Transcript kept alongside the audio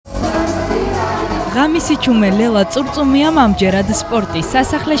ღამისი ჩუმე ლელა წურწუმიამ ამჯერად სპორტის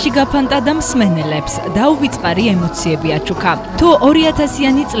სასახლეში გაფანტა და მსმენელებს დაუვიწყარი ემოციები აჩუქა. თუ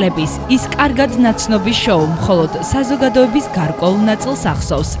 2000-იანი წლების ის კარგად ნაცნობი შოუ მხოლოდ საზოგადოების გარკვეულ ნაწილს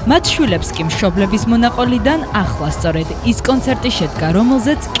ახსოვს. მათ შვილებს კი მშობლების მონაყოლიდან ახლა სწორედ ის კონცერტი შედგა,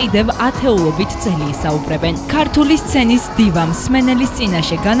 რომელზეც კიდევ ათეულობით წელი ისაუბრებენ. ქართული სცენის დივა მსმენელის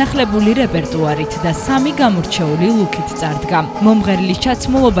წინაშე განახლებული რეპერტუარით და სამი გამორჩეული ლუკით წარდგა. მომღერლის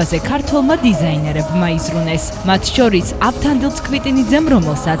ჩაცმულობაზე ქართველმა დიზაინერებმა იზრუნეს. მათ შორის ავთანდილ ცქვიტინიძემ,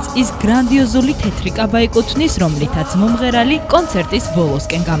 რომელსაც ის გრანდიოზული თეთრი კაბა ეკუთვნის, რომლითაც მომღერალი კონცერტის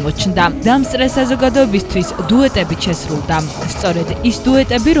ბოლოსკენ გამოჩნდა. დამსწრე საზოგადოებისთვის დუეტებით შესრულდა. სწორედ ის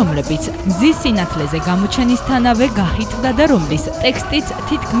დუეტები, რომლებიც მზის სინათლეზე გამოჩენისთანავე გაჰიტდა და რომლის ტექსტიც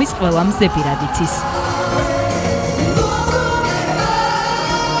თითქმის ყველა მზებირად იცის.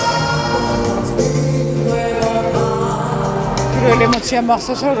 პირველი ემოცია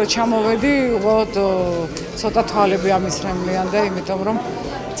მახსოვს, რომ ჩამოვედი, უბრალოდ ცოტა თვალები ამისრემლიან და იმიტომ რომ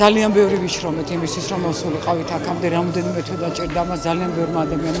ძალიან ბევრი ვიშრომეთ იმისთვის, რომ მოსულიყავით აქამდე, რამდენიმე თვე დაჭირდა მას, ძალიან ბევრმა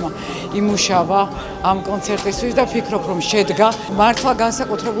ადამიანმა იმუშავა ამ კონცერტისთვის და ვფიქრობ, რომ შედგა. მართლა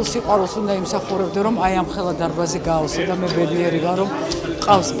განსაკუთრებულ სიყვარულს უნდა იმსახურებდე, რომ აი ამ ხელა დარბაზი გაავსო და მე ბედნიერი ვარ, რომ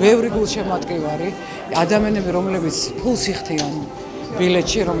ყავს ბევრი გულშემატკივარი ადამიანები, რომლებიც ფულს იხდიან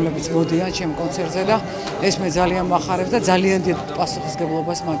ბილეთში, რომლებიც მოდიან ჩემ კონცერტზე და ეს მე ძალიან მახარებს და ძალიან დიდ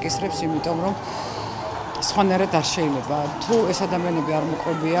პასუხისმგებლობას მაკისრებს, იმიტომ რომ სხვანაირად არ შეიძლება. თუ ეს ადამიანები არ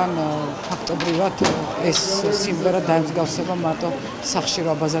მოყვებიან, ფაქტობრივად ეს სიმღერა დაემსგავსება მარტო სახში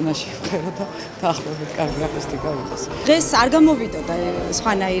რა ბაზანაში ვღერო და დაახლოებით კარგი აკუსტიკა ვიღოს. დღეს არ გამოვიდოდა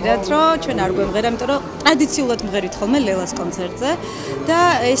სხვანაირად, რომ ჩვენ არ გვემღერა, იმიტომ რომ ტრადიციულად მღერით ხოლმე ლელას კონცერტზე და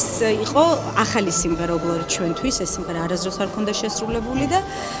ეს იყო ახალი სიმღერა უბრალოდ ჩვენთვის, ეს სიმღერა არასდროს არ ქონდა შესრულებული და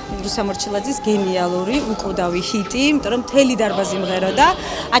რუსა მორჩილაძის გენიალური უკვდავი ჰიტი, იმიტომ რომ მთელი დარბაზი მღეროდა.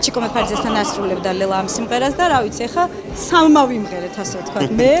 აჩიკო მეფარიძესთან ასრულებდა ლელა ამ სიმღერას და რა ვიცი, ხა სამმა ვიმღერეთ, ასე ვთქვათ.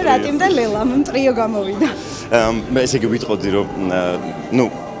 მე, რატიმ და ლელამ ტრიო გამოვიდა. ესე იგი ვიტყოდი, რომ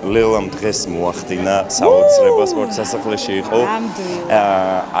ლელამ დღეს მოახდინა საოცრება სპორტ სასახლეში იყო.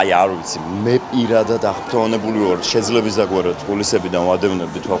 აი არ ვიცი, მე პირადად აღფრთოვანებული ვარ, შეძლების დაგვარად პულისებიდან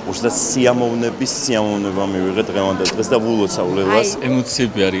ვადევნებდი თვალყურს და სიამოვნება მივიღე დღევანდელ დღეს და ვულოცავ ლელას.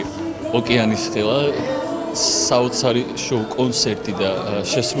 ემოციები არის ოკეანის ხელა, საოცარი შოუ კონცერტი და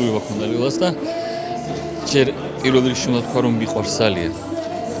შესრულება ქონდა ლელას და ჯერ პირველ რიგში უნდა თქვა, რომ მიყვარს ძალიან.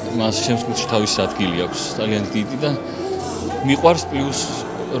 მას შემსკუთში თავისი ადგილი აქვს, ძალიან დიდი და მიყვარს პლუს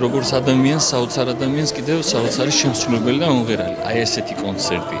როგორც ადამიანს, საოცარ ადამიანს კიდევ საოცარი შემსრულებელი და მომღერალი. აი ესეთი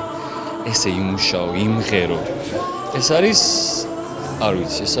კონცერტი, ესე იმუშაო, იმღერო. ეს არის, არ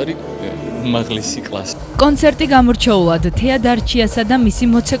ვიცი, ეს არის უმაღლესი კლასი. კონცერტი გამორჩეულად თეადარჩიასა და მისი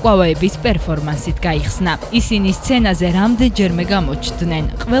მოცეკვავეების პერფორმანსით გაიხსნა. ისინი სცენაზე რამდენჯერმე გამოჩნდნენ.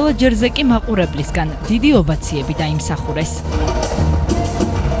 ყველა ჯერზე კი მაყურებლისგან დიდი ოვაციები დაიმსახურეს.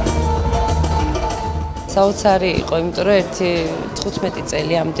 საოცარი იყო, იმიტომ რომ 15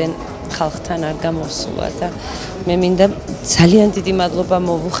 წელი ამდენ ხალხთან არ გამოსულა და მე მინდა ძალიან დიდი მადლობა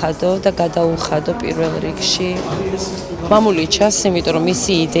მოვუხადო და გადაუხადო პირველ რიგში მამულიჩას, იმიტომ რომ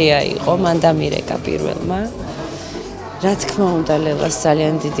მისი იდეა იყო, მან დამირეკა პირველმა. რა თქმა უნდა, ლელას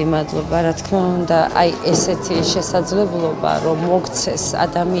ძალიან დიდი მადლობა, რა თქმა უნდა, აი ესეთი შესაძლებლობა, რომ მოგცეს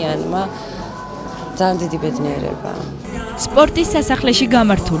ადამიანმა, ძალიან დიდი ბედნიერება. სპორტის სასახლეში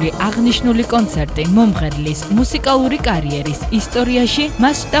გამართული აღნიშნული კონცერტი მომღერლის მუსიკალური კარიერის ისტორიაში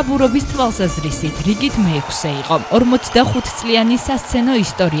მასშტაბურობის თვალსაზრისით რიგით მეექვსე იყო. 45 წლიანი სასცენო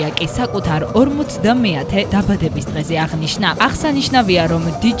ისტორია კი საკუთარ 50-მე დაბადების დღეზე აღნიშნა. აღსანიშნავია, რომ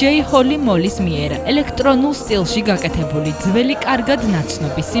DJ ჰოლი მოლის მიერ ელექტრონულ სტილში გაკეთებული ძველი კარგად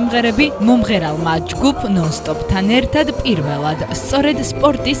ნაცნობი სიმღერები მომღერალმა ჯგუფ ნონ-სტოპთან ერთად პირველად სწორედ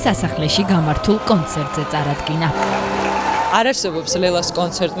სპორტის სასახლეში გამართულ კონცერტზე წარადგინა. არ არსებობს ლელას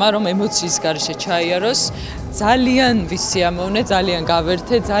კონცერტმა, რომ ემოციის გარეშე ჩაიაროს. ძალიან ვისიამოვნე, ძალიან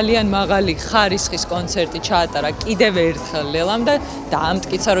გავერთე, ძალიან მაღალი ხარისხის კონცერტი ჩაატარა კიდევ ერთხელ ლელამ და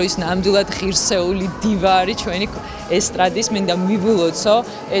დაამტკიცა, რომ ის ნამდვილად ღირსეული დივა არის ჩვენი ესტრადის. მინდა მივულოცო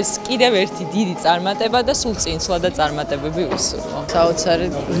ეს კიდევ ერთი დიდი წარმატება და სულ წინსვლა და წარმატებები ვისურვო. საოცარი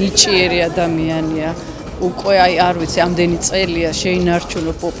ნიჭიერი ადამიანია. უკვე არ ვიცი, ამდენი წელია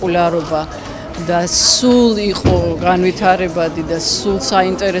შეინარჩუნო პოპულარობა. და სულ იყო განვითარებადი და სულ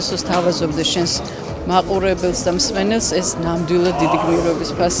საინტერესოს თავაზობდა შენს მაყურებელს და მსმენელს, ეს ნამდვილად დიდი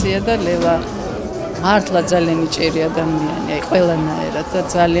გმირობის ფასია და ლელა მართლა ძალიან ნიჭიერი ადამიანია, ყველანაირად და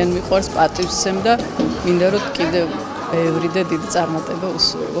ძალიან მიყვარს, პატივსცემ და მინდა რომ კიდევ ბევრი და დიდი წარმატება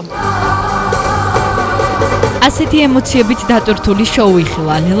უსურვო. ასეთი ემოციებით დატვირთული შოუ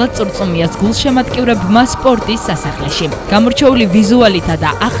იხილა ლელა წურწუმიას გულშემატკივრებმა სპორტის სასახლეში. გამორჩეული ვიზუალითა და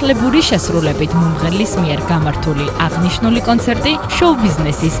ახლებური შესრულებით მომღერლის მიერ გამართული აღნიშნული კონცერტი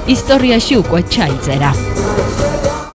შოუ-ბიზნესის ისტორიაში უკვე ჩაიწერა.